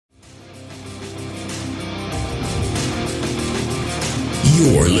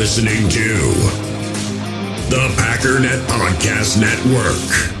You're listening to the Packernet Podcast Network.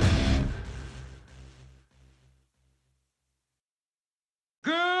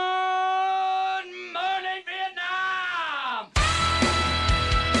 Good morning, Vietnam!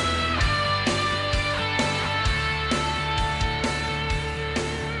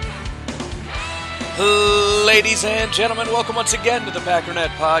 Ladies and gentlemen, welcome once again to the Packernet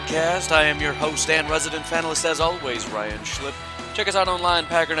Podcast. I am your host and resident panelist, as always, Ryan Schlip. Check us out online,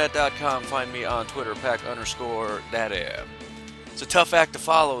 packernet.com. Find me on Twitter, pack_daddy. It's a tough act to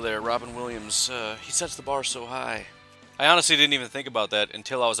follow there, Robin Williams. He sets the bar so high. I honestly didn't even think about that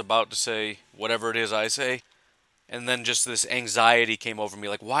until I was about to say whatever it is I say. And then just this anxiety came over me,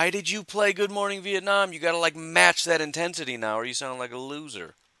 like, why did you play Good Morning Vietnam? You gotta, match that intensity now, or you sound like a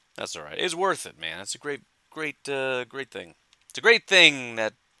loser. That's alright. It's worth it, man. It's a great thing. It's a great thing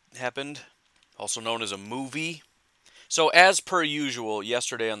that happened, also known as a movie. So as per usual,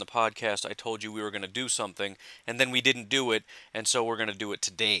 yesterday on the podcast, I told you we were going to do something, and then we didn't do it, and so we're going to do it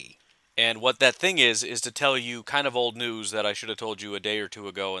today. And what that thing is to tell you kind of old news that I should have told you a day or two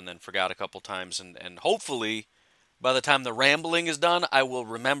ago and then forgot a couple times, and hopefully, by the time the rambling is done, I will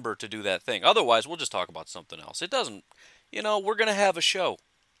remember to do that thing. Otherwise, we'll just talk about something else. It doesn't, we're going to have a show.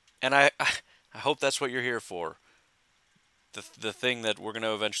 And I hope that's what you're here for. The thing that we're going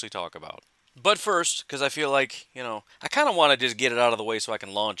to eventually talk about. But first, because I feel like, I kind of want to just get it out of the way so I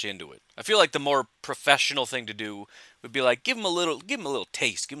can launch into it. I feel like the more professional thing to do would be like, give them a little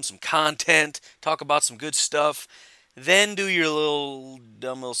taste, give them some content, talk about some good stuff, then do your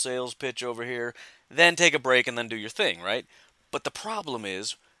dumb little sales pitch over here, then take a break and then do your thing, right? But the problem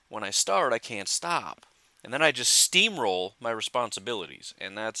is, when I start, I can't stop. And then I just steamroll my responsibilities,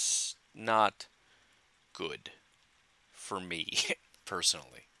 and that's not good for me,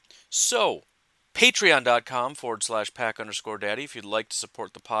 personally. So, patreon.com/pack_daddy. If you'd like to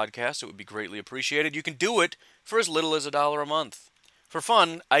support the podcast, it would be greatly appreciated. You can do it for as little as $1 a month. For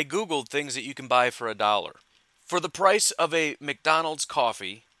fun, I Googled things that you can buy for $1. For the price of a McDonald's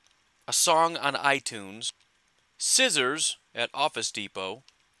coffee, a song on iTunes, scissors at Office Depot,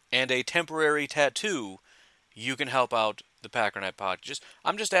 and a temporary tattoo, you can help out the Packernet Podcast.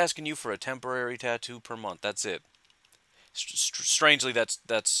 I'm just asking you for a temporary tattoo per month. That's it. Strangely, that's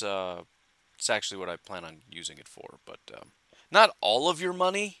actually what I plan on using it for. But not all of your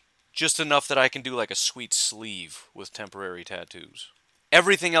money, just enough that I can do like a sweet sleeve with temporary tattoos.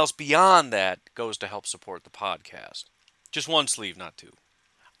 Everything else beyond that goes to help support the podcast. Just one sleeve, not two.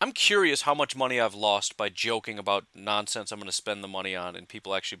 I'm curious how much money I've lost by joking about nonsense I'm going to spend the money on, and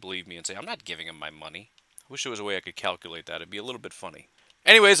people actually believe me and say, I'm not giving them my money. I wish there was a way I could calculate that. It'd be a little bit funny.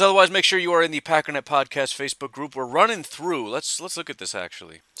 Anyways, otherwise, make sure you are in the Packernet Podcast Facebook group. We're running through. Let's look at this,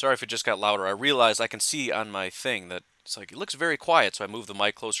 actually. Sorry if it just got louder. I realized I can see on my thing that it looks very quiet, so I moved the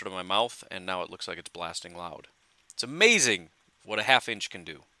mic closer to my mouth, and now it looks like it's blasting loud. It's amazing what a half-inch can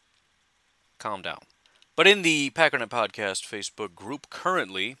do. Calm down. But in the Packernet Podcast Facebook group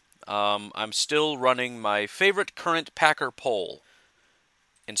currently, I'm still running my favorite current Packer poll.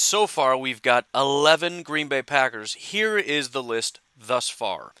 And so far, we've got 11 Green Bay Packers. Here is the list thus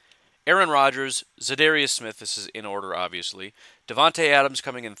far. Aaron Rodgers, Zadarius Smith, this is in order, obviously. Devontae Adams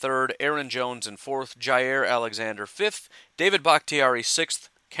coming in third. Aaron Jones in fourth. Jair Alexander fifth. David Bakhtiari sixth.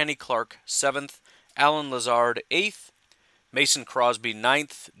 Kenny Clark seventh. Alan Lazard eighth. Mason Crosby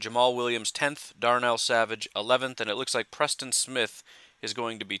ninth. Jamal Williams 10th. Darnell Savage 11th. And it looks like Preston Smith is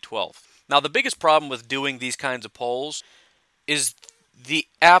going to be 12th. Now, the biggest problem with doing these kinds of polls is the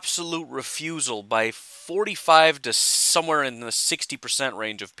absolute refusal by 45 to somewhere in the 60%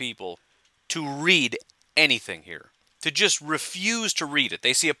 range of people to read anything here. To just refuse to read it.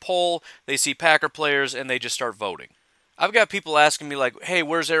 They see a poll, they see Packer players, and they just start voting. I've got people asking me like, hey,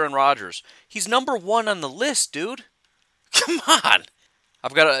 where's Aaron Rodgers? He's number 1 on the list, dude. Come on.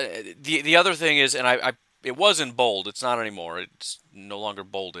 I've got the other thing is, and I it was in bold, it's not anymore, it's no longer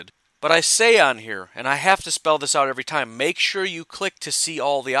bolded. But I say on here, and I have to spell this out every time, make sure you click to see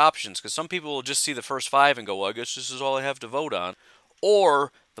all the options, because some people will just see the first 5 and go, well, I guess this is all I have to vote on.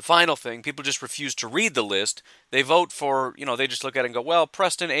 Or, the final thing, people just refuse to read the list. They vote for, they just look at it and go, well,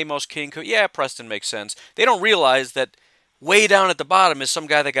 Preston, Amos, King, yeah, Preston makes sense. They don't realize that way down at the bottom is some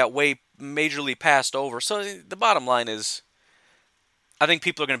guy that got way majorly passed over. So the bottom line is, I think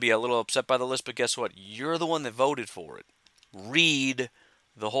people are going to be a little upset by the list, but guess what? You're the one that voted for it. Read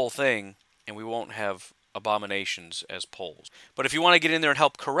the whole thing, and we won't have abominations as polls. But if you want to get in there and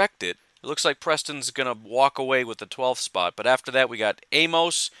help correct it, it looks like Preston's going to walk away with the 12th spot. But after that, we got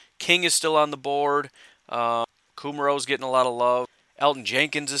Amos. King is still on the board. Kumero's getting a lot of love. Elton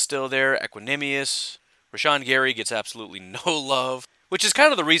Jenkins is still there. Equanimous. Rashawn Gary gets absolutely no love. which is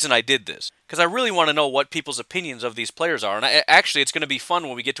kind of the reason I did this, because I really want to know what people's opinions of these players are. And actually, it's going to be fun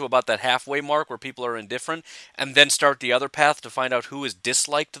when we get to about that halfway mark where people are indifferent, and then start the other path to find out who is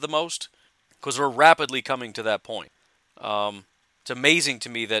disliked the most, because we're rapidly coming to that point. It's amazing to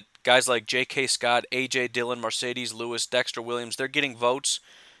me that guys like J.K. Scott, A.J. Dillon, Mercedes Lewis, Dexter Williams, they're getting votes.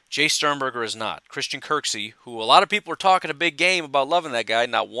 Jay Sternberger is not. Christian Kirksey, who a lot of people are talking a big game about loving that guy,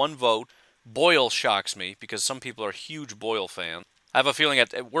 not one vote. Boyle shocks me because some people are huge Boyle fans. I have a feeling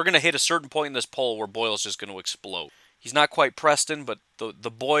that we're going to hit a certain point in this poll where Boyle's just going to explode. He's not quite Preston, but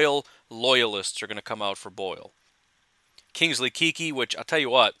the Boyle loyalists are going to come out for Boyle. Kingsley Keke, which I'll tell you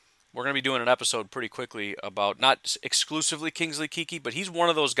what, we're going to be doing an episode pretty quickly about not exclusively Kingsley Keke, but he's one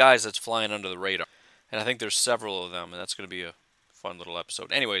of those guys that's flying under the radar. And I think there's several of them, and that's going to be a fun little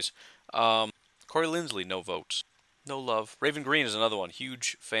episode. Anyways, Corey Linsley, no votes. No love. Raven Green is another one.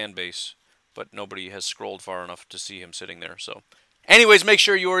 Huge fan base, but nobody has scrolled far enough to see him sitting there. So, anyways, make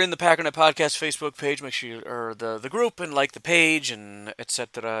sure you are in the Packernet Podcast Facebook page. Make sure you are the group and like the page and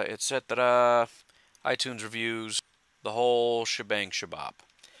etc. etc. iTunes reviews, the whole shebang shabop.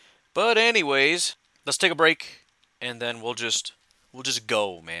 But anyways, let's take a break, and then we'll just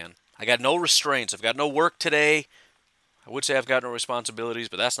go, man. I got no restraints. I've got no work today. I would say I've got no responsibilities,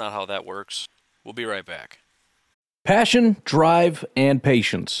 but that's not how that works. We'll be right back. Passion, drive, and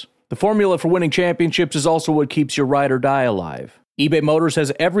patience. The formula for winning championships is also what keeps your ride or die alive. eBay Motors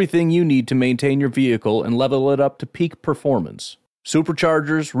has everything you need to maintain your vehicle and level it up to peak performance.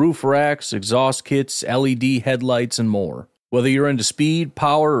 Superchargers, roof racks, exhaust kits, LED headlights, and more. Whether you're into speed,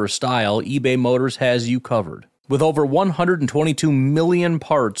 power, or style, eBay Motors has you covered. With over 122 million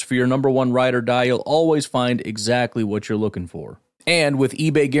parts for your number one ride or die, you'll always find exactly what you're looking for. And with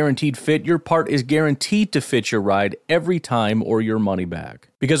eBay Guaranteed Fit, your part is guaranteed to fit your ride every time or your money back.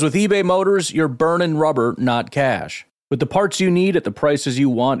 Because with eBay Motors, you're burning rubber, not cash. With the parts you need at the prices you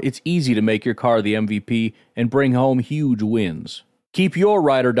want, it's easy to make your car the MVP and bring home huge wins. Keep your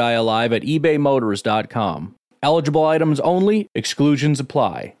ride or die alive at ebaymotors.com. Eligible items only, exclusions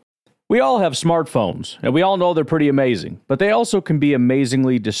apply. We all have smartphones, and we all know they're pretty amazing, but they also can be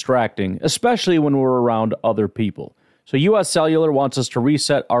amazingly distracting, especially when we're around other people. So US Cellular wants us to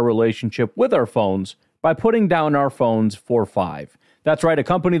reset our relationship with our phones by putting down our phones for $5. That's right, a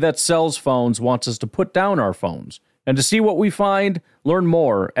company that sells phones wants us to put down our phones. And to see what we find, learn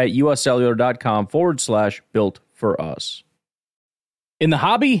more at uscellular.com/built-for-us. In the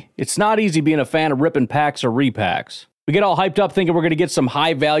hobby, it's not easy being a fan of ripping packs or repacks. We get all hyped up thinking we're going to get some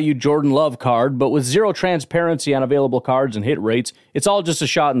high-value Jordan Love card, but with zero transparency on available cards and hit rates, it's all just a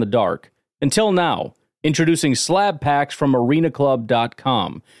shot in the dark. Until now, introducing slab packs from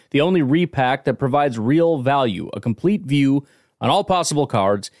arenaclub.com, the only repack that provides real value, a complete view on all possible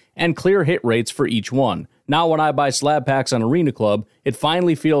cards, and clear hit rates for each one. Now when I buy slab packs on Arena Club, it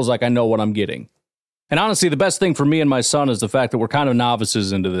finally feels like I know what I'm getting. And honestly, the best thing for me and my son is the fact that we're kind of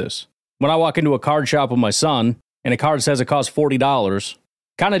novices into this. When I walk into a card shop with my son, and a card says it costs $40,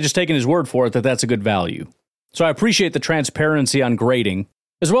 kind of just taking his word for it that that's a good value. So I appreciate the transparency on grading,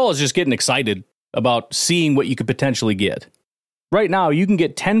 as well as just getting excited about seeing what you could potentially get. Right now, you can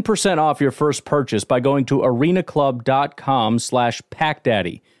get 10% off your first purchase by going to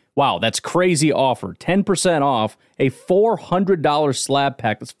arenaclub.com/packdaddy. Wow, that's crazy offer. 10% off a $400 slab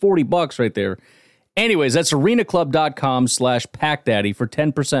pack. That's $40 right there. Anyways, that's arenaclub.com/packdaddy for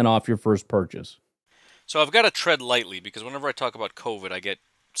 10% off your first purchase. So I've got to tread lightly because whenever I talk about COVID, I get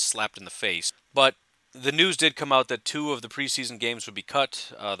slapped in the face. But the news did come out that 2 of the preseason games would be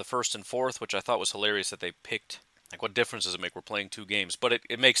cut, the first and fourth, which I thought was hilarious that they picked. Like, what difference does it make? We're playing 2 games. But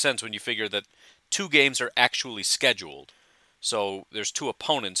it makes sense when you figure that 2 games are actually scheduled. So there's 2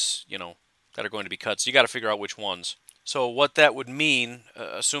 opponents, that are going to be cut. So you got to figure out which ones. So what that would mean,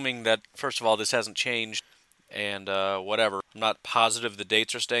 assuming that, first of all, this hasn't changed and whatever. I'm not positive the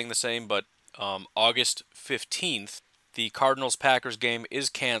dates are staying the same, but August 15th, the Cardinals-Packers game is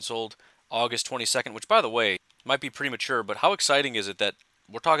canceled. August 22nd, which, by the way, might be premature, but how exciting is it that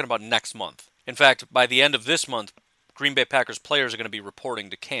we're talking about next month? In fact, by the end of this month, Green Bay Packers players are going to be reporting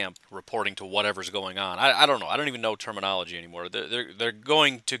to camp, reporting to whatever's going on. I don't know. I don't even know terminology anymore. They're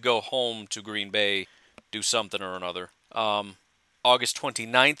going to go home to Green Bay, do something or another. August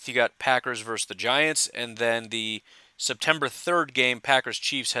 29th, you got Packers versus the Giants, and then the September 3rd game,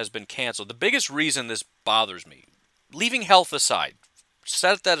 Packers-Chiefs, has been canceled. The biggest reason this bothers me, leaving health aside,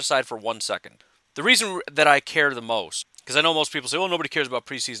 set that aside for 1 second. The reason that I care the most, because I know most people say, well, nobody cares about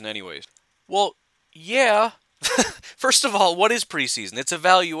preseason anyways. Well, yeah. First of all, what is preseason? It's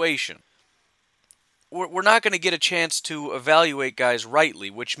evaluation. We're not going to get a chance to evaluate guys rightly,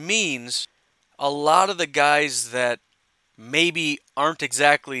 which means a lot of the guys that maybe aren't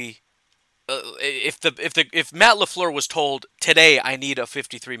exactly. If Matt LaFleur was told today I need a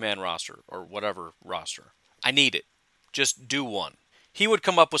 53-man roster or whatever roster, I need it. Just do one. He would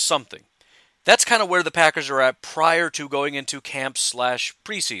come up with something. That's kind of where the Packers are at prior to going into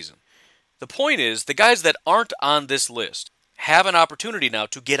camp/preseason. The point is, the guys that aren't on this list have an opportunity now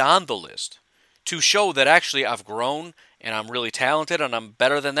to get on the list, to show that actually I've grown and I'm really talented and I'm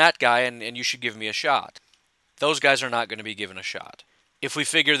better than that guy and you should give me a shot. Those guys are not going to be given a shot. If we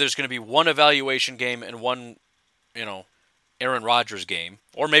figure there's going to be one evaluation game and one, Aaron Rodgers game,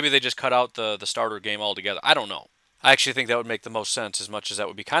 or maybe they just cut out the starter game altogether. I don't know. I actually think that would make the most sense, as much as that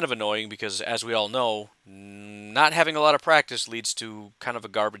would be kind of annoying because, as we all know, not having a lot of practice leads to kind of a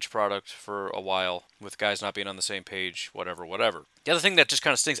garbage product for a while, with guys not being on the same page, whatever. The other thing that just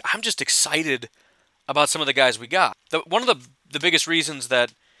kind of stinks, I'm just excited about some of the guys we got. One of the biggest reasons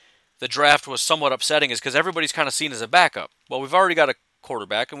that the draft was somewhat upsetting is because everybody's kind of seen as a backup. Well, we've already got a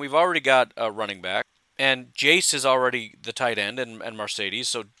quarterback, and we've already got a running back, and Jace is already the tight end, and Mercedes,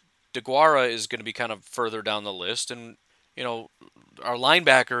 so DeGuara is going to be kind of further down the list, and, our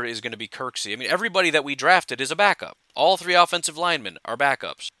linebacker is going to be Kirksey. I mean, everybody that we drafted is a backup. All 3 offensive linemen are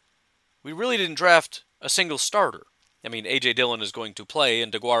backups. We really didn't draft a single starter. I mean, A.J. Dillon is going to play,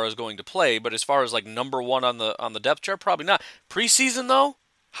 and DeGuara is going to play, but as far as, number 1 on the depth chart, probably not. Preseason, though?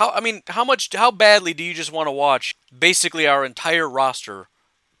 How badly do you just want to watch basically our entire roster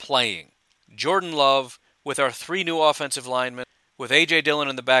playing? Jordan Love with our 3 new offensive linemen, with A.J. Dillon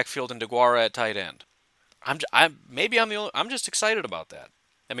in the backfield and DeGuara at tight end. I'm just excited about that.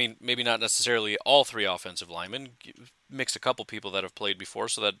 I mean, maybe not necessarily all 3 offensive linemen. Mix a couple people that have played before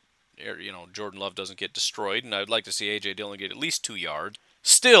so that, Jordan Love doesn't get destroyed, and I'd like to see A.J. Dillon get at least 2 yards.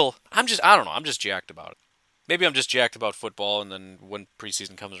 Still, I don't know, I'm just jacked about it. Maybe I'm just jacked about football, and then when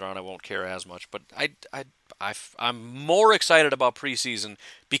preseason comes around, I won't care as much. But I'm more excited about preseason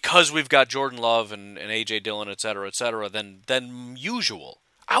because we've got Jordan Love and A.J. Dillon, et cetera, than usual.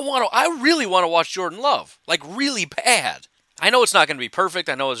 I really want to watch Jordan Love, really bad. I know it's not going to be perfect.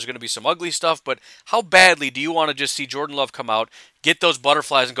 I know there's going to be some ugly stuff, but how badly do you want to just see Jordan Love come out, get those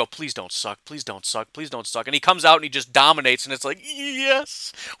butterflies, and go, please don't suck, please don't suck, please don't suck. And he comes out and he just dominates, and it's like,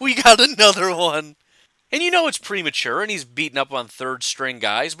 yes, we got another one. And it's premature, and he's beating up on third-string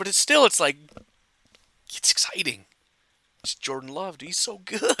guys, but it's exciting. It's Jordan Love, dude. He's so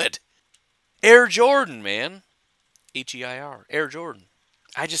good. Air Jordan, man. H-E-I-R. Air Jordan.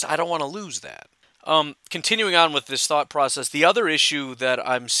 I don't want to lose that. Continuing on with this thought process, the other issue that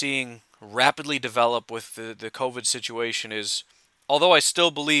I'm seeing rapidly develop with the COVID situation is, although I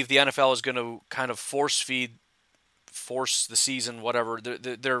still believe the NFL is going to kind of force the season, whatever,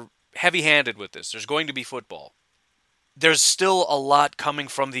 they're heavy-handed with this. There's going to be football. There's still a lot coming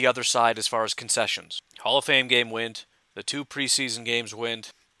from the other side as far as concessions. Hall of Fame game went, the 2 preseason games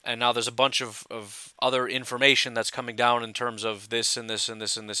went, and now there's a bunch of other information that's coming down in terms of this and this and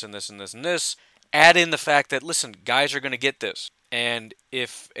this and this and this and this and this. Add in the fact that, listen, guys are going to get this. And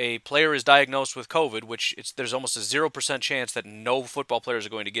if a player is diagnosed with COVID, which there's almost a 0% chance that no football players are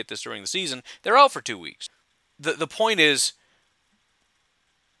going to get this during the season, they're out for 2 weeks. The point is,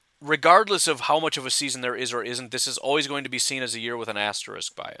 regardless of how much of a season there is or isn't, this is always going to be seen as a year with an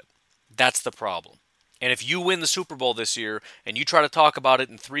asterisk by it. That's the problem. And if you win the Super Bowl this year and you try to talk about it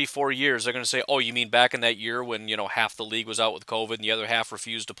in 3-4 years, they're going to say, oh, you mean back in that year when, half the league was out with COVID and the other half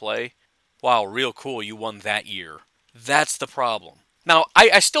refused to play? Wow, real cool, you won that year. That's the problem. Now,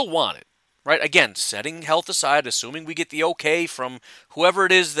 I still want it, right? Again, setting health aside, assuming we get the okay from whoever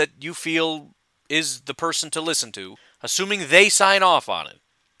it is that you feel is the person to listen to, assuming they sign off on it.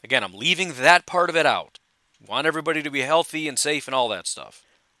 Again, I'm leaving that part of it out. Want everybody to be healthy and safe and all that stuff.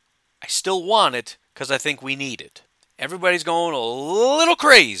 I still want it because I think we need it. Everybody's going a little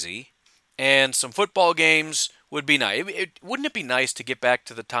crazy, and some football games would be nice. Wouldn't it be nice to get back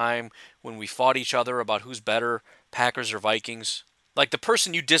to the time when we fought each other about who's better, Packers or Vikings? Like, the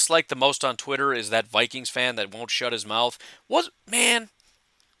person you dislike the most on Twitter is that Vikings fan that won't shut his mouth. Man,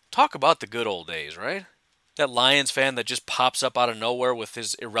 talk about the good old days, right? That Lions fan that just pops up out of nowhere with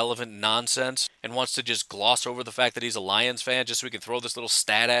his irrelevant nonsense and wants to just gloss over the fact that he's a Lions fan just so he can throw this little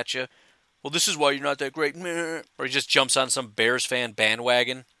stat at you. Well, this is why you're not that great. Or he just jumps on some Bears fan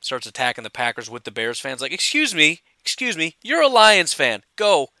bandwagon, starts attacking the Packers with the Bears fans. Like, excuse me, you're a Lions fan.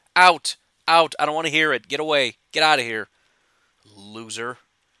 Go, out, I don't want to hear it. Get away, get out of here. Loser.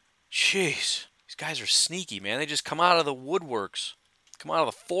 Jeez, these guys are sneaky, man. They just come out of the woodworks. Come out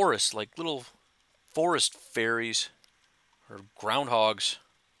of the forest like little forest fairies or groundhogs.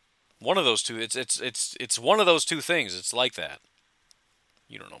 One of those two. It's one of those two things. It's like that.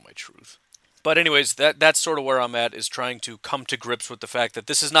 You don't know my truth. But anyways, that's sort of where I'm at, is trying to come to grips with the fact that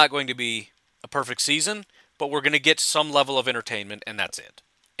this is not going to be a perfect season, but we're going to get some level of entertainment, and that's it.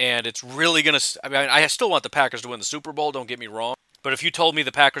 And it's really going to... I mean, I still want the Packers to win the Super Bowl, don't get me wrong. But if you told me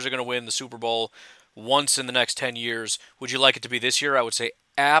the Packers are going to win the Super Bowl once in the next 10 years, would you like it to be this year? I would say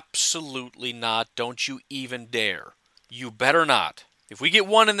absolutely not. Don't you even dare. You better not. If we get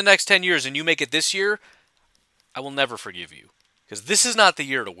one in the next 10 years and you make it this year, I will never forgive you. Because this is not the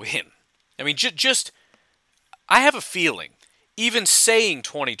year to win. I mean, I have a feeling even saying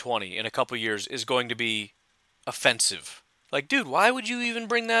 2020 in a couple years is going to be offensive. Like, dude, why would you even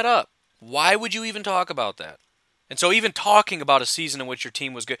bring that up? Why would you even talk about that? And so even talking about a season in which your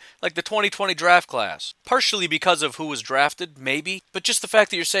team was good, like the 2020 draft class, partially because of who was drafted, maybe, but just the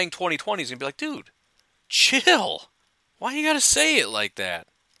fact that you're saying 2020 is going to be like, dude, chill. Why you got to say it like that?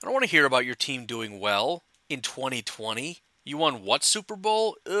 I don't want to hear about your team doing well in 2020. You won what Super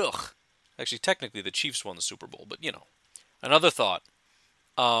Bowl? Ugh. Actually, technically, the Chiefs won the Super Bowl, but, you know. Another thought.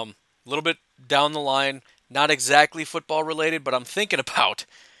 A little bit down the line, not exactly football related, but I'm thinking about,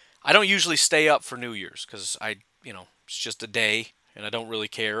 I don't usually stay up for New Year's because it's just a day and I don't really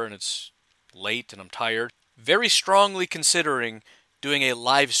care and it's late and I'm tired. Very strongly considering doing a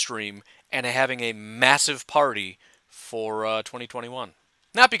live stream and having a massive party for 2021.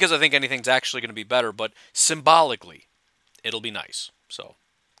 Not because I think anything's actually going to be better, but symbolically, it'll be nice. So,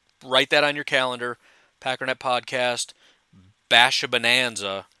 write that on your calendar. Packernet Podcast, Bash a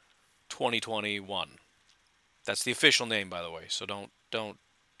Bonanza 2021. That's the official name, by the way. So don't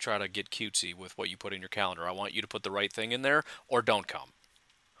try to get cutesy with what you put in your calendar. I want you to put the right thing in there, or don't come.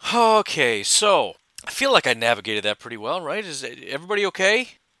 Okay, so I feel like I navigated that pretty well, right? Is everybody okay?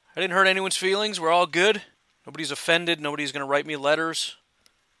 I didn't hurt anyone's feelings. We're all good. Nobody's offended. Nobody's going to write me letters.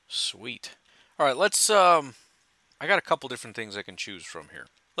 Sweet. All right, let's... I got a couple different things I can choose from here.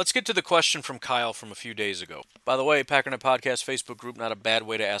 Let's get to the question from Kyle from a few days ago. By the way, Packernet Podcast Facebook group, not a bad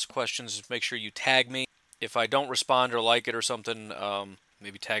way to ask questions. Just make sure you tag me. If I don't respond or like it or something,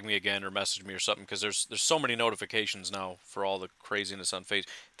 maybe tag me again or message me or something, because there's so many notifications now for all the craziness on Facebook.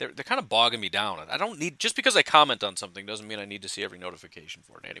 They're kind of bogging me down. I don't need... Just because I comment on something doesn't mean I need to see every notification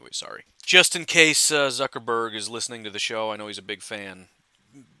for it. Anyway, sorry. Just in case Zuckerberg is listening to the show, I know he's a big fan.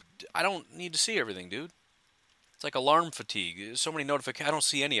 I don't need to see everything, dude. It's like alarm fatigue. So many notifications. I don't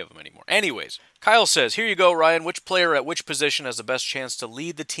see any of them anymore. Anyways, Kyle says, here you go, Ryan. Which player at which position has the best chance to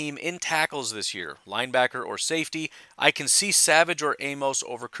lead the team in tackles this year? Linebacker or safety? I can see Savage or Amos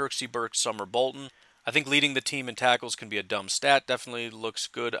over Kirksey, Burke, Summer, Bolton. I think leading the team in tackles can be a dumb stat. Definitely looks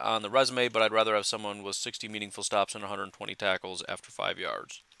good on the resume, but I'd rather have someone with 60 meaningful stops and 120 tackles after 5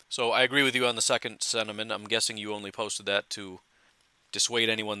 yards. So I agree with you on the second sentiment. I'm guessing you only posted that to dissuade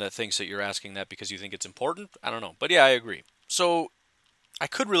anyone that thinks that you're asking that because you think it's important. I don't know. But yeah, I agree. So I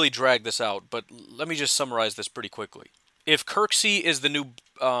could really drag this out, but let me just summarize this pretty quickly. If Kirksey is the new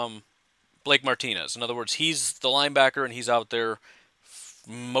Blake Martinez, in other words, he's the linebacker and he's out there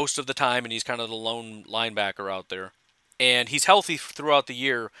most of the time and he's kind of the lone linebacker out there, and he's healthy throughout the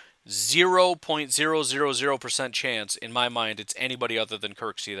year, 0.000% chance in my mind it's anybody other than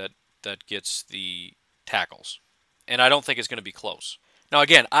Kirksey that gets the tackles. And I don't think it's going to be close. Now,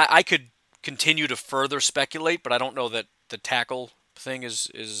 again, I could continue to further speculate, but I don't know that the tackle thing is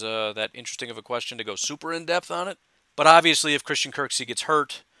that interesting of a question to go super in-depth on it. But obviously, if Christian Kirksey gets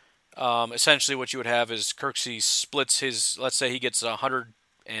hurt, essentially what you would have is Kirksey splits his, let's say he gets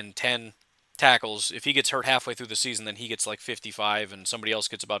 110 tackles. If he gets hurt halfway through the season, then he gets like 55, and somebody else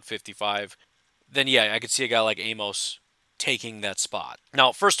gets about 55. Then, yeah, I could see a guy like Amos taking that spot.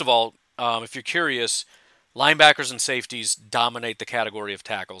 Now, first of all, if you're curious, linebackers and safeties dominate the category of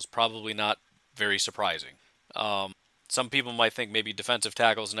tackles. Probably not very surprising. Some people might think maybe defensive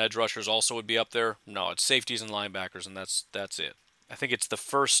tackles and edge rushers also would be up there. No, it's safeties and linebackers, and that's it. I think it's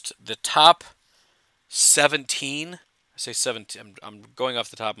the top 17. I say 17. I'm going off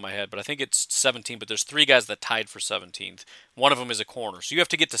the top of my head, but I think it's 17. But there's 3 guys that tied for 17th. One of them is a corner, so you have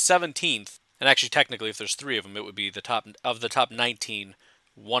to get to 17th. And actually, technically, if there's 3 of them, it would be the top 19.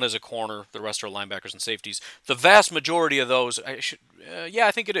 One is a corner, the rest are linebackers and safeties. The vast majority of those, I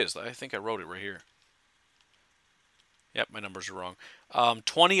think it is. I think I wrote it right here. Yep, my numbers are wrong.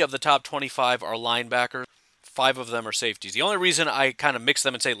 20 of the top 25 are linebackers. 5 of them are safeties. The only reason I kind of mix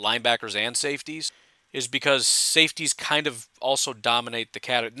them and say linebackers and safeties is because safeties kind of also dominate the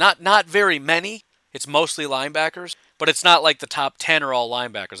category. Not very many. It's mostly linebackers, but it's not like the top 10 are all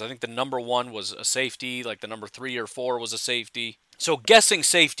linebackers. I think the number 1 was a safety, like the number 3 or 4 was a safety. So guessing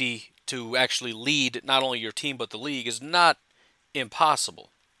safety to actually lead not only your team but the league is not impossible.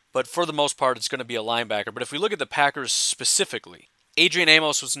 But for the most part, it's going to be a linebacker. But if we look at the Packers specifically, Adrian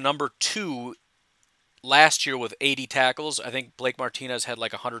Amos was number 2 last year with 80 tackles. I think Blake Martinez had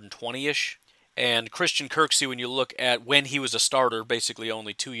like 120-ish. And Christian Kirksey, when you look at when he was a starter, basically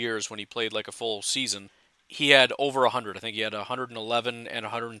only 2 years when he played like a full season, he had over 100. I think he had 111 and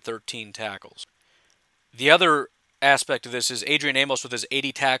 113 tackles. The other aspect of this is Adrian Amos with his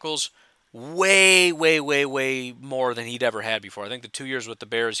 80 tackles, way more than he'd ever had before. I think the 2 years with the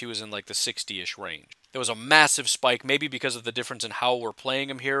Bears, he was in like the 60-ish range. There was a massive spike, maybe because of the difference in how we're playing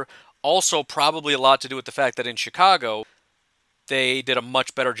him here. Also, probably a lot to do with the fact that in Chicago, they did a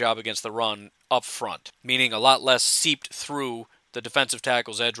much better job against the run up front, meaning a lot less seeped through the defensive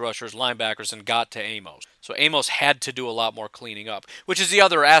tackles, edge rushers, linebackers, and got to Amos. So Amos had to do a lot more cleaning up, which is the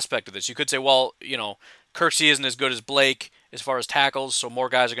other aspect of this. You could say, well, Kirksey isn't as good as Blake as far as tackles, so more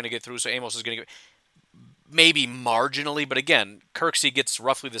guys are going to get through, so Amos is going to get maybe marginally, but again, Kirksey gets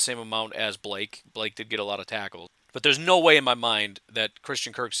roughly the same amount as Blake. Blake did get a lot of tackles. But there's no way in my mind that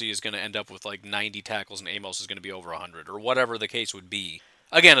Christian Kirksey is going to end up with like 90 tackles and Amos is going to be over 100, or whatever the case would be.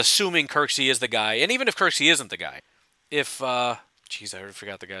 Again, assuming Kirksey is the guy, and even if Kirksey isn't the guy, if, I already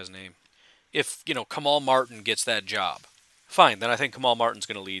forgot the guy's name. If, Kamal Martin gets that job, fine, then I think Kamal Martin's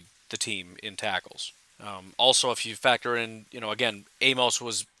going to lead the team in tackles. Also, if you factor in, again, Amos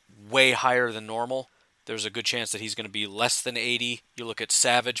was way higher than normal. There's a good chance that he's going to be less than 80. You look at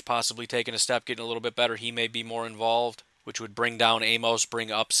Savage possibly taking a step, getting a little bit better. He may be more involved, which would bring down Amos,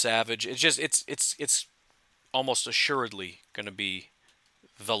 bring up Savage. It's just, it's almost assuredly going to be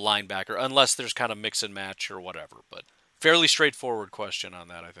the linebacker, unless there's kind of mix and match or whatever. But fairly straightforward question on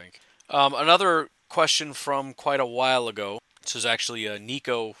that, I think. Another question from quite a while ago. This was actually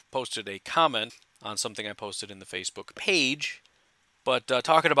Nico posted a comment on something I posted in the Facebook page. But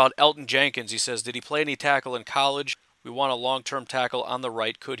talking about Elton Jenkins, he says, did he play any tackle in college? We want a long-term tackle on the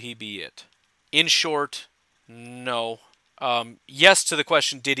right. Could he be it? In short, no. Yes to the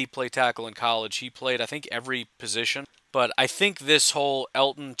question, did he play tackle in college? He played, I think, every position. But I think this whole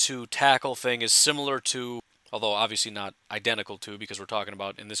Elton to tackle thing is similar to, although obviously not identical to, because we're talking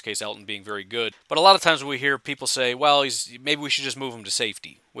about, in this case, Elton being very good. But a lot of times when we hear people say, well, maybe we should just move him to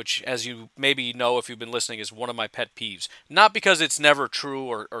safety, which, as you maybe know if you've been listening, is one of my pet peeves. Not because it's never true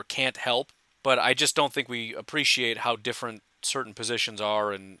or can't help, but I just don't think we appreciate how different certain positions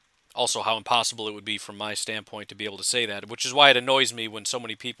are, and also how impossible it would be from my standpoint to be able to say that, which is why it annoys me when so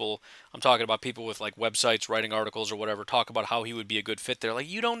many people, I'm talking about people with like websites, writing articles or whatever, talk about how he would be a good fit there. Like,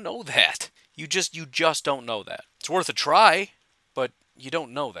 you don't know that. You just don't know that. It's worth a try, but you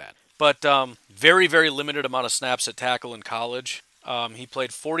don't know that. But very, very limited amount of snaps at tackle in college. He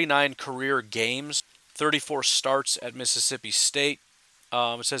played 49 career games, 34 starts at Mississippi State.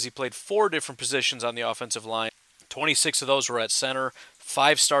 It says he played 4 different positions on the offensive line. 26 of those were at center,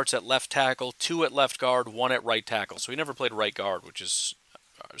 5 starts at left tackle, 2 at left guard, 1 at right tackle. So he never played right guard, which is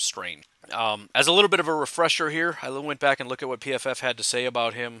strange. As a little bit of a refresher here, I went back and looked at what PFF had to say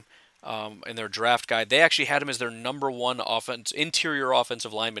about him in their draft guide. They actually had him as their number 1 interior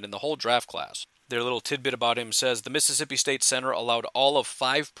offensive lineman in the whole draft class. Their little tidbit about him says, the Mississippi State center allowed all of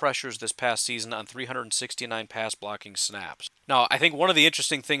 5 pressures this past season on 369 pass blocking snaps. Now, I think one of the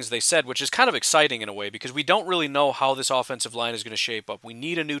interesting things they said, which is kind of exciting in a way, because we don't really know how this offensive line is going to shape up. We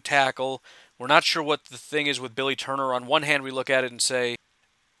need a new tackle. We're not sure what the thing is with Billy Turner. On one hand, we look at it and say,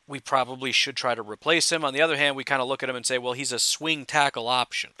 we probably should try to replace him. On the other hand, we kind of look at him and say, well, he's a swing tackle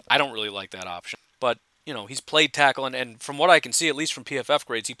option. I don't really like that option. But he's played tackle, and from what I can see, at least from PFF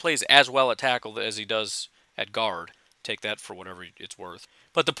grades, he plays as well at tackle as he does at guard. Take that for whatever it's worth.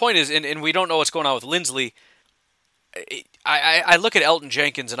 But the point is, and we don't know what's going on with Lindsley, I look at Elton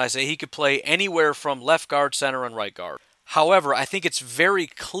Jenkins and I say he could play anywhere from left guard, center, and right guard. However, I think it's very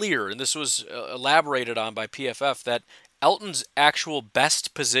clear, and this was elaborated on by PFF, that Elton's actual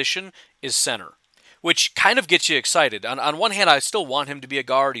best position is center, which kind of gets you excited. On one hand, I still want him to be a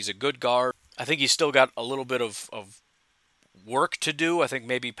guard. He's a good guard. I think he's still got a little bit of work to do. I think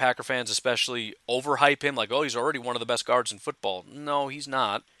maybe Packer fans especially overhype him, like, oh, he's already one of the best guards in football. No, he's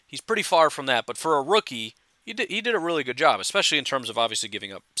not. He's pretty far from that. But for a rookie, he did a really good job, especially in terms of obviously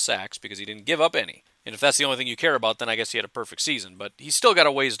giving up sacks, because he didn't give up any. And if that's the only thing you care about, then I guess he had a perfect season. But he's still got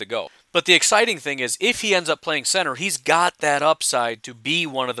a ways to go. But the exciting thing is, if he ends up playing center, he's got that upside to be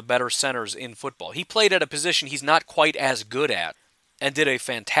one of the better centers in football. He played at a position he's not quite as good at and did a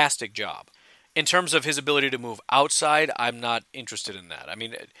fantastic job. In terms of his ability to move outside, I'm not interested in that. I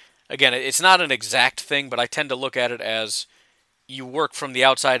mean, again, it's not an exact thing, but I tend to look at it as you work from the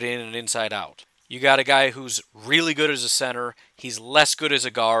outside in and inside out. You got a guy who's really good as a center. He's less good as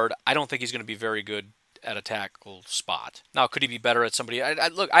a guard. I don't think he's going to be very good at a tackle spot. Now, could he be better at somebody?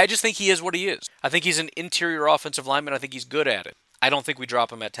 Look, I just think he is what he is. I think he's an interior offensive lineman. I think he's good at it. I don't think we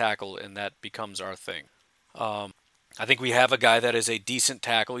drop him at tackle and that becomes our thing. I think we have a guy that is a decent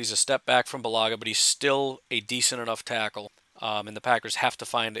tackle. He's a step back from Bulaga, but he's still a decent enough tackle. And the Packers have to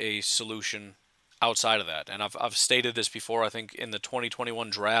find a solution outside of that. And I've stated this before, I think in the 2021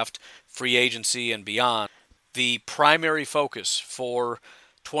 draft, free agency and beyond, the primary focus for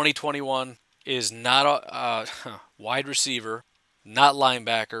 2021 is not a wide receiver, not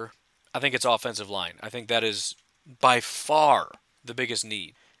linebacker. I think it's offensive line. I think that is by far the biggest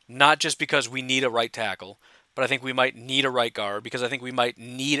need. Not just because we need a right tackle, but I think we might need a right guard because I think we might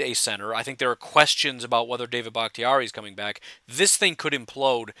need a center. I think there are questions about whether David Bakhtiari is coming back. This thing could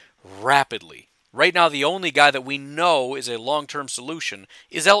implode rapidly. Right now, the only guy that we know is a long-term solution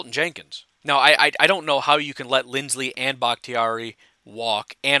is Elgton Jenkins. Now, I don't know how you can let Linsley and Bakhtiari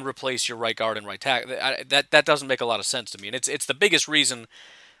walk and replace your right guard and right tackle. That doesn't make a lot of sense to me. And it's the biggest reason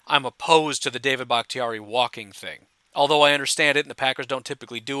I'm opposed to the David Bakhtiari walking thing. Although I understand it, and the Packers don't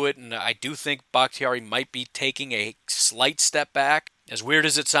typically do it, and I do think Bakhtiari might be taking a slight step back. As weird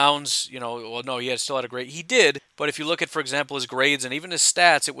as it sounds, well, no, he still had a great... He did, but if you look at, for example, his grades and even his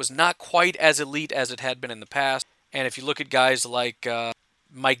stats, it was not quite as elite as it had been in the past. And if you look at guys like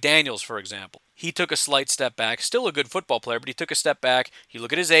Mike Daniels, for example, he took a slight step back. Still a good football player, but he took a step back. You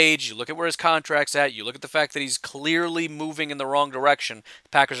look at his age, you look at where his contract's at, you look at the fact that he's clearly moving in the wrong direction. The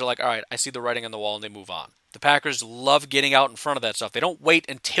Packers are like, all right, I see the writing on the wall, and they move on. The Packers love getting out in front of that stuff. They don't wait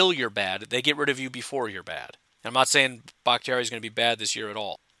until you're bad. They get rid of you before you're bad. And I'm not saying Bakhtiari is going to be bad this year at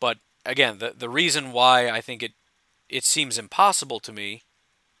all. But again, the reason why I think it seems impossible to me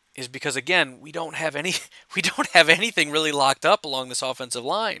is because, again, we don't have anything really locked up along this offensive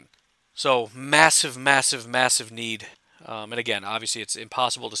line. So massive, massive, massive need. And again, obviously it's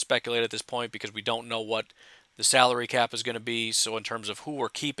impossible to speculate at this point because we don't know what the salary cap is going to be. So in terms of who we're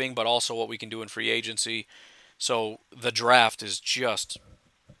keeping, but also what we can do in free agency. So the draft is just,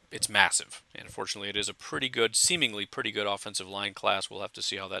 it's massive. And unfortunately, it is a seemingly pretty good offensive line class. We'll have to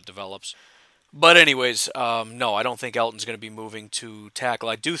see how that develops. But anyways, no, I don't think Elgton's going to be moving to tackle.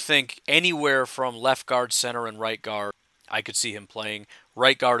 I do think anywhere from left guard, center, and right guard, I could see him playing.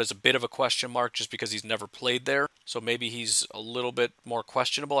 Right guard is a bit of a question mark just because he's never played there. So maybe he's a little bit more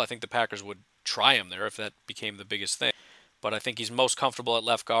questionable. I think the Packers would try him there if that became the biggest thing. But I think he's most comfortable at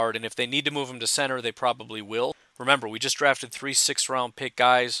left guard. And if they need to move him to center, they probably will. Remember, we just drafted 3 6th-round pick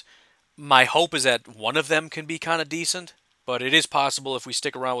guys. My hope is that one of them can be kind of decent. But it is possible if we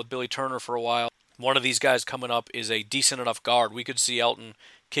stick around with Billy Turner for a while, one of these guys coming up is a decent enough guard. We could see Elgton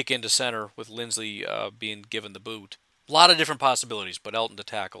kick into center with Linsley being given the boot. A lot of different possibilities, but Elgton to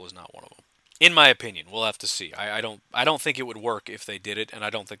tackle is not one of them. In my opinion, we'll have to see. I don't think it would work if they did it, and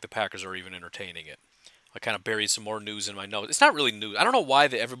I don't think the Packers are even entertaining it. I kind of buried some more news in my notes. It's not really news. I don't know why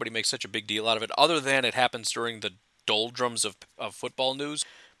everybody makes such a big deal out of it, other than it happens during the doldrums of football news.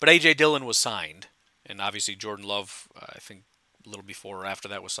 But A.J. Dillon was signed, and obviously Jordan Love, I think a little before or after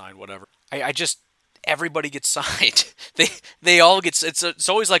that was signed, whatever. Everybody gets signed. They all get. It's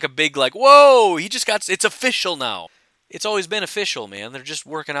always like a big whoa, it's official now. It's always been official, man. They're just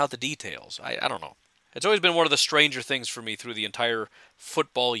working out the details. I don't know. It's always been one of the stranger things for me through the entire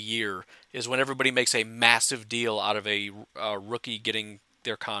football year is when everybody makes a massive deal out of a rookie getting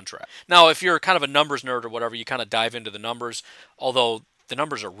their contract. Now, if you're kind of a numbers nerd or whatever, you kind of dive into the numbers, although the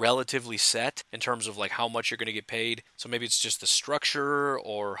numbers are relatively set in terms of how much you're going to get paid. So maybe it's just the structure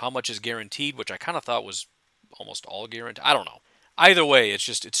or how much is guaranteed, which I kind of thought was almost all guaranteed. I don't know. Either way,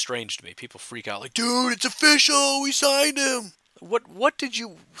 it's strange to me. People freak out dude, it's official. We signed him. What did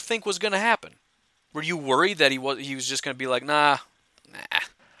you think was going to happen? Were you worried that he was just going to be nah?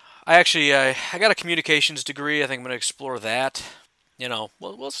 I got a communications degree. I think I'm going to explore that.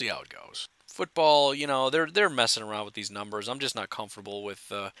 We'll see how it goes. Football, they're messing around with these numbers. I'm just not comfortable with,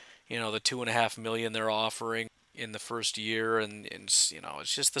 the $2.5 million they're offering in the first year, and it's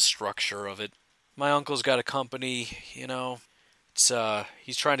just the structure of it. My uncle's got a company, it's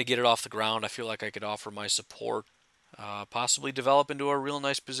he's trying to get it off the ground. I feel like I could offer my support, possibly develop into a real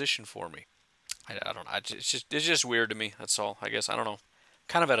nice position for me. I don't know. It's just weird to me. That's all. I guess I don't know.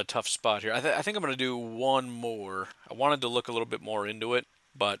 Kind of at a tough spot here. I think I'm gonna do one more. I wanted to look a little bit more into it,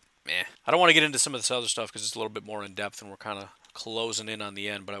 but. I don't want to get into some of this other stuff because it's a little bit more in depth and we're kind of closing in on the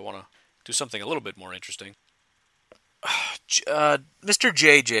end, but I want to do something a little bit more interesting. Mr.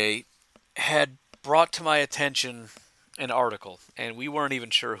 JJ had brought to my attention an article, and we weren't even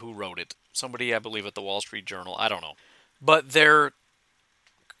sure who wrote it. Somebody, I believe, at the Wall Street Journal. I don't know. But their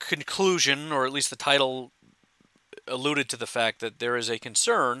conclusion, or at least the title, alluded to the fact that there is a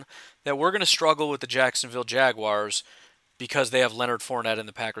concern that we're going to struggle with the Jacksonville Jaguars because they have Leonard Fournette and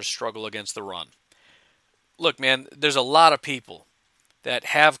the Packers struggle against the run. Look, man, there's a lot of people that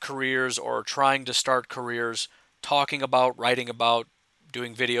have careers or are trying to start careers talking about, writing about,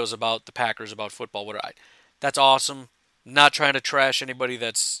 doing videos about the Packers, about football, whatever. That's awesome. Not trying to trash anybody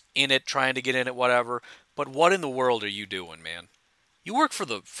that's in it, trying to get in it, whatever. But what in the world are you doing, man? You work for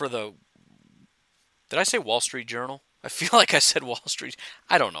the did I say Wall Street Journal? I feel like I said Wall Street.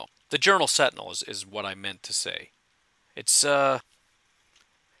 I don't know. The Journal Sentinel is what I meant to say. It's I've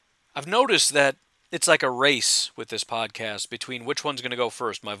noticed that it's like a race with this podcast between which one's going to go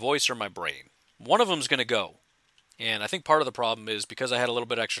first, my voice or my brain. One of them's going to go. And I think part of the problem is because I had a little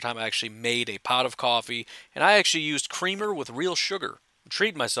bit extra time, I actually made a pot of coffee, and I actually used creamer with real sugar. I'm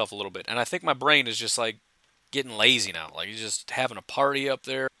treating myself a little bit, and I think my brain is just like getting lazy now. Like, he's just having a party up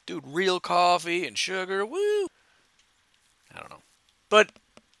there. Dude, real coffee and sugar, woo! I don't know. But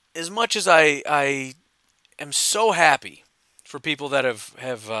as much as I am so happy for people that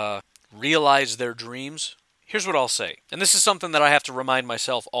have realized their dreams, here's what I'll say. And this is something that I have to remind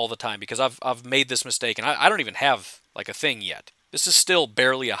myself all the time because I've made this mistake, and I don't even have like a thing yet. This is still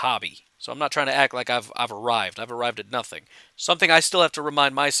barely a hobby. So I'm not trying to act like I've arrived. I've arrived at nothing. Something I still have to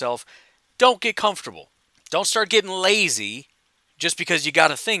remind myself, don't get comfortable. Don't start getting lazy just because you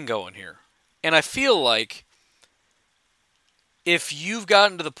got a thing going here. And I feel like if you've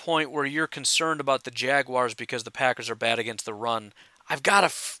gotten to the point where you're concerned about the Jaguars because the Packers are bad against the run, I've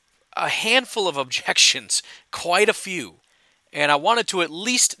got a handful of objections, quite a few. And I wanted to at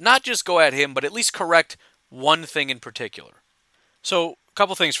least, not just go at him, but at least correct one thing in particular. So, a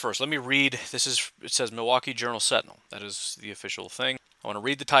couple things first. Let me read. It says Milwaukee Journal Sentinel. That is the official thing. I want to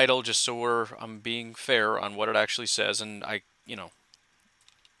read the title just so I'm being fair on what it actually says. And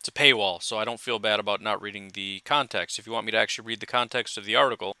it's a paywall, so I don't feel bad about not reading the context. If you want me to actually read the context of the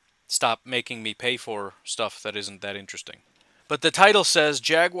article, stop making me pay for stuff that isn't that interesting. But the title says,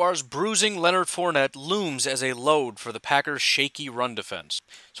 Jaguars bruising Leonard Fournette looms as a load for the Packers' shaky run defense.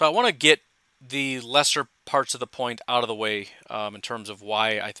 So I want to get the lesser parts of the point out of the way in terms of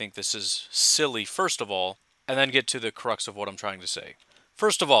why I think this is silly, first of all, and then get to the crux of what I'm trying to say.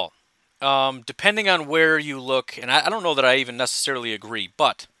 First of all, depending on where you look, and I don't know that I even necessarily agree,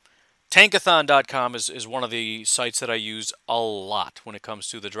 but Tankathon.com is one of the sites that I use a lot when it comes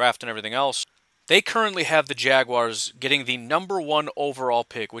to the draft and everything else. They currently have the Jaguars getting the number 1 overall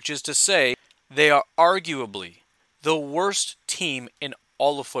pick, which is to say they are arguably the worst team in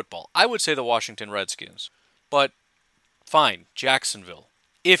all of football. I would say the Washington Redskins, but fine, Jacksonville.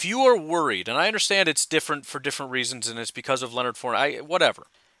 If you are worried, and I understand it's different for different reasons and it's because of Leonard Fournette, whatever.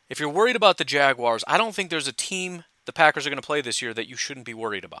 If you're worried about the Jaguars, I don't think there's a team the Packers are going to play this year that you shouldn't be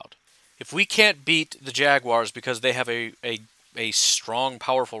worried about. If we can't beat the Jaguars because they have a strong,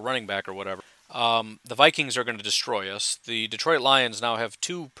 powerful running back or whatever, the Vikings are going to destroy us. The Detroit Lions now have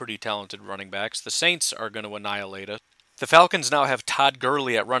 2 pretty talented running backs. The Saints are going to annihilate us. The Falcons now have Todd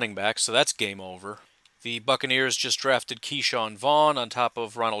Gurley at running back, so that's game over. The Buccaneers just drafted Keyshawn Vaughn on top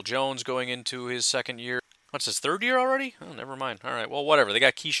of Ronald Jones going into his second year. What's his third year already? Oh, never mind. All right, well, whatever. They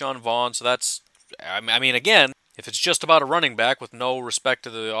got Keyshawn Vaughn, so that's... I mean, again, if it's just about a running back with no respect to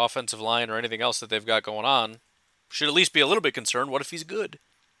the offensive line or anything else that they've got going on, should at least be a little bit concerned. What if he's good?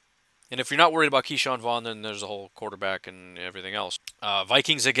 And if you're not worried about Keyshawn Vaughn, then there's a whole quarterback and everything else.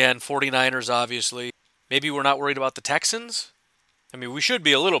 Vikings again, 49ers obviously. Maybe we're not worried about the Texans? I mean, we should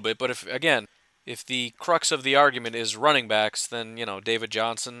be a little bit, but if the crux of the argument is running backs, then, David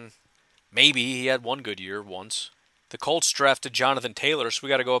Johnson, maybe he had one good year once. The Colts drafted Jonathan Taylor, so we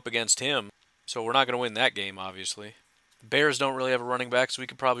got to go up against him. So we're not going to win that game, obviously. The Bears don't really have a running back, so we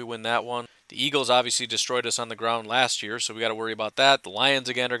could probably win that one. The Eagles obviously destroyed us on the ground last year, so we got to worry about that. The Lions,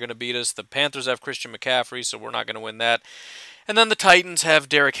 again, are going to beat us. The Panthers have Christian McCaffrey, so we're not going to win that. And then the Titans have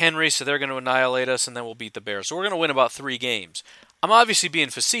Derrick Henry, so they're going to annihilate us, and then we'll beat the Bears. So we're going to win about 3 games. I'm obviously being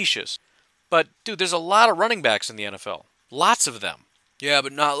facetious, but, dude, there's a lot of running backs in the NFL. Lots of them. Yeah,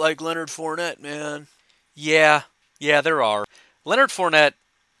 but not like Leonard Fournette, man. Yeah, there are. Leonard Fournette,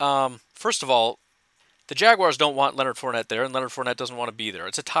 first of all, the Jaguars don't want Leonard Fournette there, and Leonard Fournette doesn't want to be there.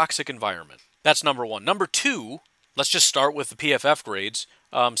 It's a toxic environment. That's number 1. Number 2, let's just start with the PFF grades.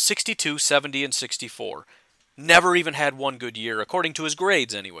 62, 70, and 64. Never even had one good year, according to his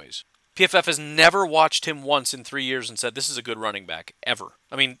grades anyways. PFF has never watched him once in 3 years and said, this is a good running back, ever.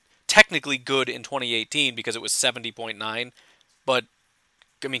 I mean, technically good in 2018 because it was 70.9, but,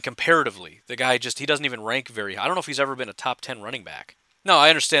 I mean, comparatively, the guy he doesn't even rank very high. I don't know if he's ever been a top 10 running back. No, I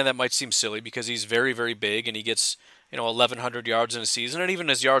understand that might seem silly because he's very, very big and he gets, 1,100 yards in a season, and even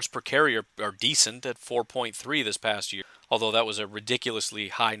his yards per carry are decent at 4.3 this past year, although that was a ridiculously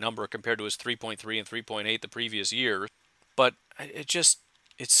high number compared to his 3.3 and 3.8 the previous year. But it's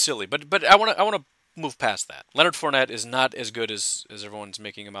silly. But I want to move past that. Leonard Fournette is not as good as everyone's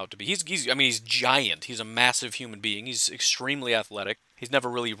making him out to be. He's giant. He's a massive human being. He's extremely athletic. He's never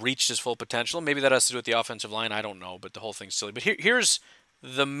really reached his full potential. Maybe that has to do with the offensive line. I don't know, but the whole thing's silly. But here's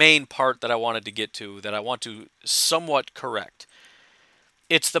the main part that I wanted to get to, that I want to somewhat correct.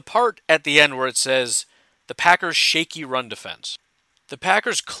 It's the part at the end where it says the Packers' shaky run defense. The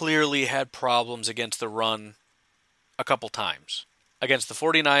Packers clearly had problems against the run a couple times. Against the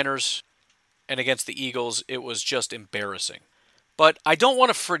 49ers and against the Eagles, it was just embarrassing. But I don't want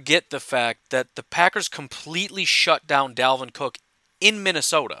to forget the fact that the Packers completely shut down Dalvin Cook in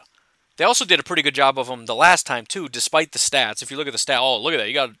Minnesota. They also did a pretty good job of him the last time, too, despite the stats. If you look at the stat, oh, look at that.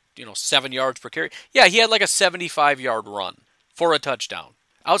 You got, 7 yards per carry. Yeah, he had like a 75-yard run for a touchdown.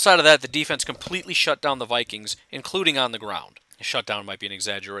 Outside of that, the defense completely shut down the Vikings, including on the ground. Shut down might be an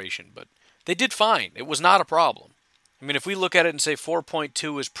exaggeration, but they did fine. It was not a problem. I mean, if we look at it and say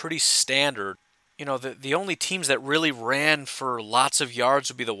 4.2 is pretty standard, the only teams that really ran for lots of yards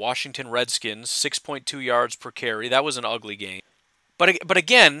would be the Washington Redskins, 6.2 yards per carry. That was an ugly game. But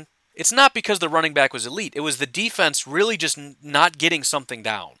again, it's not because the running back was elite. It was the defense really just not getting something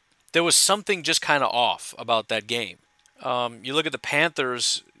down. There was something just kind of off about that game. You look at the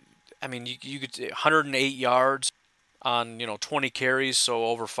Panthers, I mean, you could 108 yards on, 20 carries, so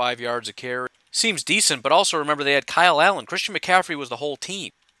over 5 yards a carry. Seems decent, but also remember they had Kyle Allen. Christian McCaffrey was the whole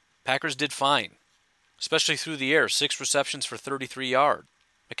team. Packers did fine, especially through the air. 6 receptions for 33 yards.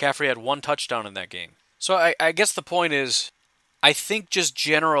 McCaffrey had 1 touchdown in that game. So I guess the point is, I think just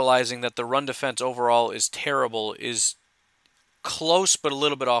generalizing that the run defense overall is terrible is close but a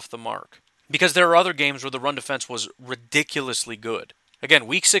little bit off the mark. Because there are other games where the run defense was ridiculously good. Again,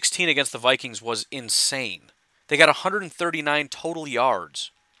 Week 16 against the Vikings was insane. They got 139 total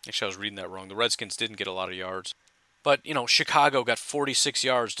yards. Actually, I was reading that wrong. The Redskins didn't get a lot of yards. But, Chicago got 46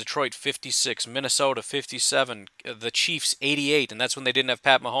 yards, Detroit 56, Minnesota 57, the Chiefs 88, and that's when they didn't have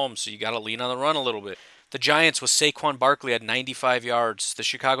Pat Mahomes, so you got to lean on the run a little bit. The Giants with Saquon Barkley had 95 yards. The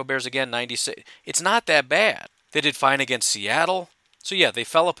Chicago Bears, again, 96. It's not that bad. They did fine against Seattle. So yeah, they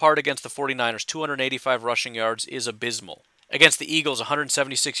fell apart against the 49ers. 285 rushing yards is abysmal. Against the Eagles,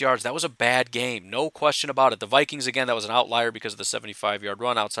 176 yards. That was a bad game. No question about it. The Vikings, again, that was an outlier because of the 75-yard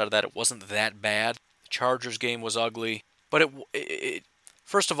run. Outside of that, it wasn't that bad. The Chargers game was ugly. But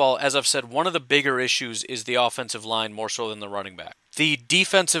first of all, as I've said, one of the bigger issues is the offensive line more so than the running back. The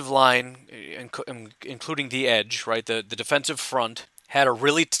defensive line, including the edge, right, the defensive front, had a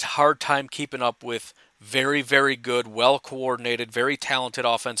really hard time keeping up with very, very good, well-coordinated, very talented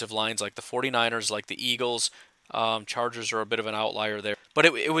offensive lines like the 49ers, like the Eagles. Chargers are a bit of an outlier there. But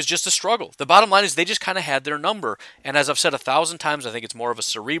it was just a struggle. The bottom line is they just kind of had their number. And as I've said 1,000 times, I think it's more of a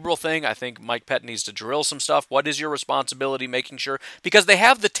cerebral thing. I think Mike Pettin needs to drill some stuff. What is your responsibility, making sure? Because they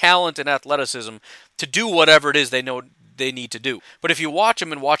have the talent and athleticism to do whatever it is they know they need to do. But if you watch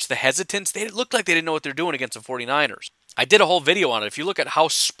them and watch the hesitance, they look like they didn't know what they're doing against the 49ers. I did a whole video on it. If you look at how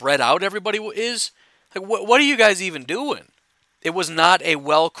spread out everybody is, like what are you guys even doing? It was not a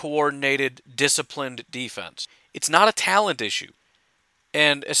well-coordinated, disciplined defense. It's not a talent issue.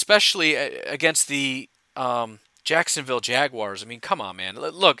 And especially against the Jacksonville Jaguars, I mean, come on, man.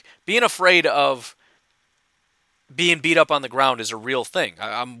 Look, being afraid of being beat up on the ground is a real thing.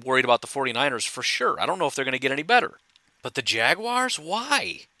 I'm worried about the 49ers for sure. I don't know if they're going to get any better. But the Jaguars,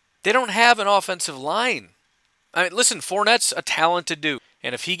 why? They don't have an offensive line. I mean, listen, Fournette's a talented dude.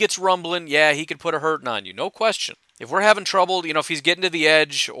 And if he gets rumbling, yeah, he could put a hurting on you. No question. If we're having trouble, if he's getting to the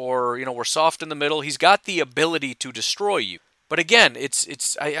edge or, we're soft in the middle, he's got the ability to destroy you. But again,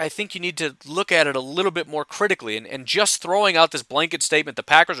 I think you need to look at it a little bit more critically. And just throwing out this blanket statement, the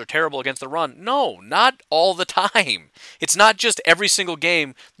Packers are terrible against the run. No, not all the time. It's not just every single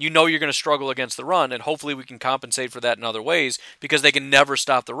game you're going to struggle against the run, and hopefully we can compensate for that in other ways because they can never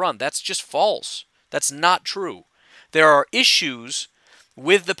stop the run. That's just false. That's not true. There are issues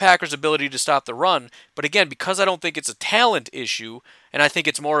with the Packers' ability to stop the run, but again, because I don't think it's a talent issue, and I think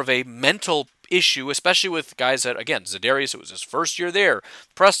it's more of a mental issue, especially with guys that, again, Za'Darius, it was his first year there.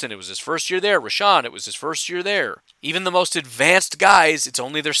 Preston, it was his first year there. Rashawn, it was his first year there. Even the most advanced guys, it's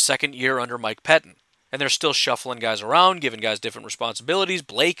only their second year under Mike Pettin. And they're still shuffling guys around, giving guys different responsibilities.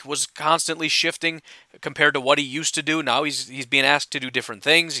 Blake was constantly shifting compared to what he used to do. Now he's being asked to do different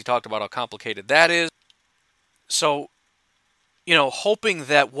things. He talked about how complicated that is. So, hoping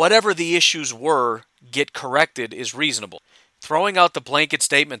that whatever the issues were get corrected is reasonable. Throwing out the blanket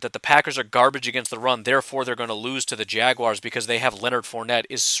statement that the Packers are garbage against the run, therefore they're going to lose to the Jaguars because they have Leonard Fournette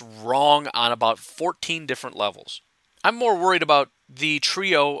is wrong on about 14 different levels. I'm more worried about the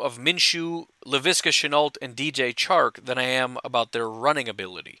trio of Minshew, Laviska Shenault, and DJ Chark than I am about their running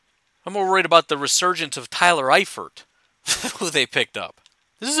ability. I'm more worried about the resurgence of Tyler Eifert, who they picked up.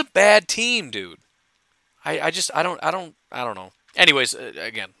 This is a bad team, dude. I don't know. Anyways,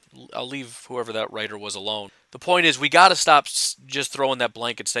 again, I'll leave whoever that writer was alone. The point is, we got to stop just throwing that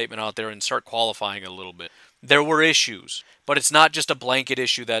blanket statement out there and start qualifying a little bit. There were issues, but it's not just a blanket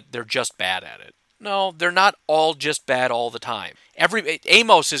issue that they're just bad at it. No, they're not all just bad all the time.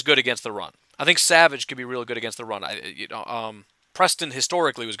 Amos is good against the run. I think Savage could be real good against the run. Preston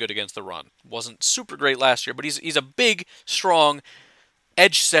historically was good against the run. Wasn't super great last year, but he's a big, strong,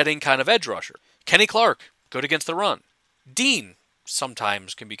 edge-setting kind of edge rusher. Kenny Clark, good against the run. Dean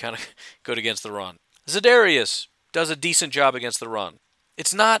sometimes can be kind of good against the run. Za'Darius does a decent job against the run.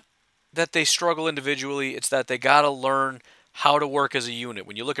 It's not that they struggle individually, it's that they got to learn how to work as a unit.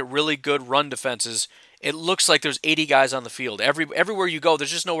 When you look at really good run defenses, it looks like there's 80 guys on the field. Everywhere you go,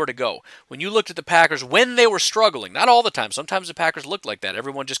 there's just nowhere to go. When you looked at the Packers, when they were struggling, not all the time, sometimes the Packers looked like that.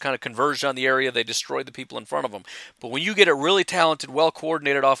 Everyone just kind of converged on the area. They destroyed the people in front of them. But when you get a really talented,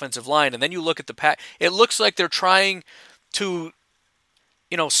 well-coordinated offensive line, and then you look at the Pack, it looks like they're trying to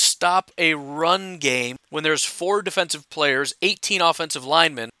stop a run game when there's 4 defensive players, 18 offensive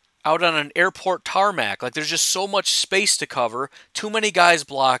linemen, out on an airport tarmac. Like, there's just so much space to cover, too many guys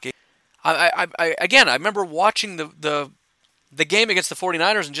blocking. I remember watching the game against the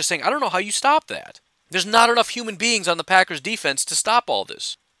 49ers and just saying, I don't know how you stop that. There's not enough human beings on the Packers defense to stop all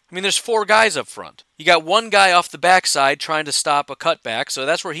this. I mean, there's 4 guys up front. You got one guy off the backside trying to stop a cutback, so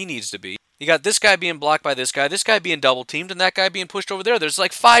that's where he needs to be. You got this guy being blocked by this guy being double-teamed, and that guy being pushed over there. There's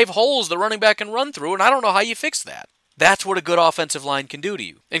like 5 holes the running back can run through, and I don't know how you fix that. That's what a good offensive line can do to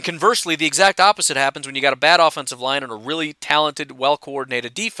you. And conversely, the exact opposite happens when you got a bad offensive line and a really talented,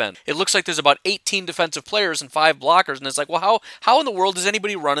 well-coordinated defense. It looks like there's about 18 defensive players and 5 blockers, and it's like, well, how in the world does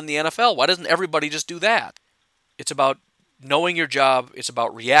anybody run in the NFL? Why doesn't everybody just do that? It's about knowing your job. It's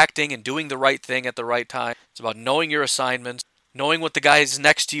about reacting and doing the right thing at the right time. It's about knowing your assignments, knowing what the guys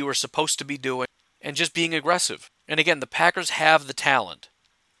next to you are supposed to be doing, and just being aggressive. And again, the Packers have the talent.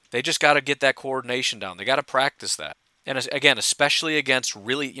 They just got to get that coordination down. They got to practice that. And again, especially against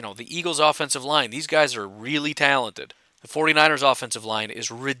really, the Eagles' offensive line. These guys are really talented. The 49ers' offensive line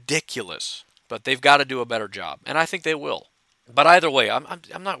is ridiculous. But they've got to do a better job. And I think they will. But either way,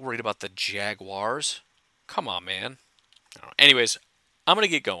 I'm not worried about the Jaguars. Come on, man. Anyways, I'm going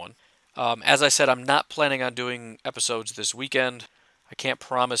to get going. As I said, I'm not planning on doing episodes this weekend. I can't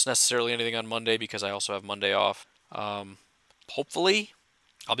promise necessarily anything on Monday because I also have Monday off. Hopefully,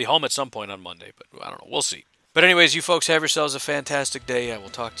 I'll be home at some point on Monday, but I don't know. We'll see. But anyways, you folks have yourselves a fantastic day. I will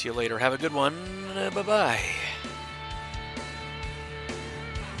talk to you later. Have a good one. Bye-bye.